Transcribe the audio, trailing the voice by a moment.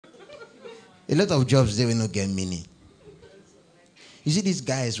A lot of jobs they will not get meaning. You see these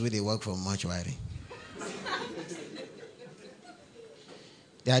guys where they work for mortuary.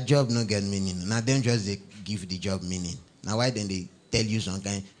 Their job no get meaning. Now them just they give the job meaning. Now why then they tell you some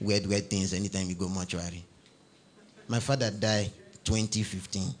kind weird things anytime you go mortuary? My father died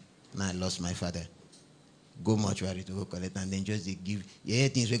 2015. Now I lost my father. Go mortuary to go collect and then just they give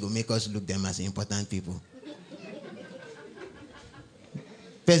things we go make us look them as important people.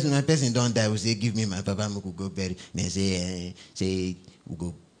 My person don't die, we say give me my papa, we could go bury. Then say we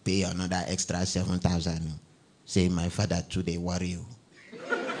go pay another extra 7,000. Say my father too they worry you.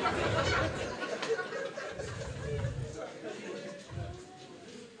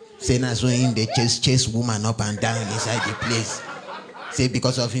 Say now so him they chase woman up and down inside the place. Say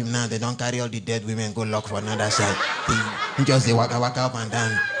because of him now they don't carry all the dead women go lock for another side. He just they waka up and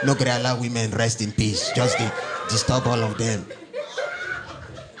down. No gonna allow women rest in peace. Just they disturb all of them.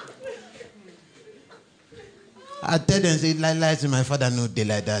 I tell them say like my father no day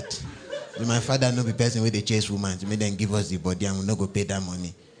like that. My father no be person where they chase women to make them give us the body and we no go pay that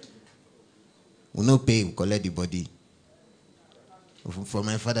money. We no pay, we collect the body. For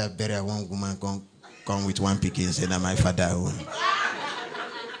my father bury one woman come with one pikin say that my father own.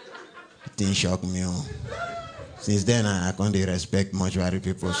 It didn't shock me. Since then I can't respect mortuary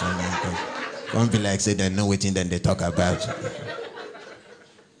people so much. Can't be like say they know what then they talk about.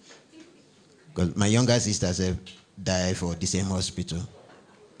 Because my younger sister died for the same hospital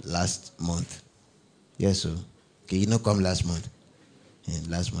last month. Yes, so okay, you know come last month. And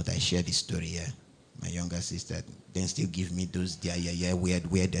last month I shared the story here. My younger sister then still give me those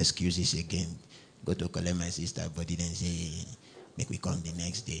weird excuses again. Go to collect my sister body then say make we come the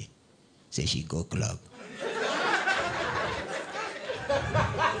next day. Say she go club.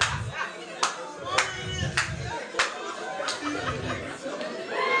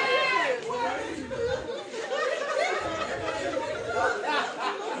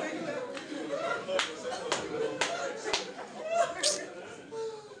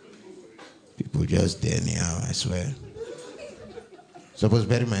 People just there anyhow, I swear. Supposed to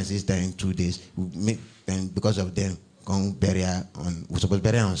bury my sister in 2 days. And because of them, come bury her we're supposed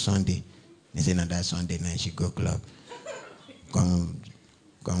to bury her on Sunday. They say that Sunday night she go club. Come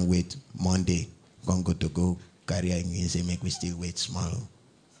wait Monday. Go carry her in say make we still wait small.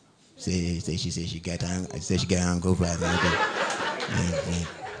 She get hangover and all that.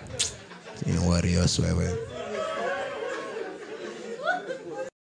 Don't worry, I swear.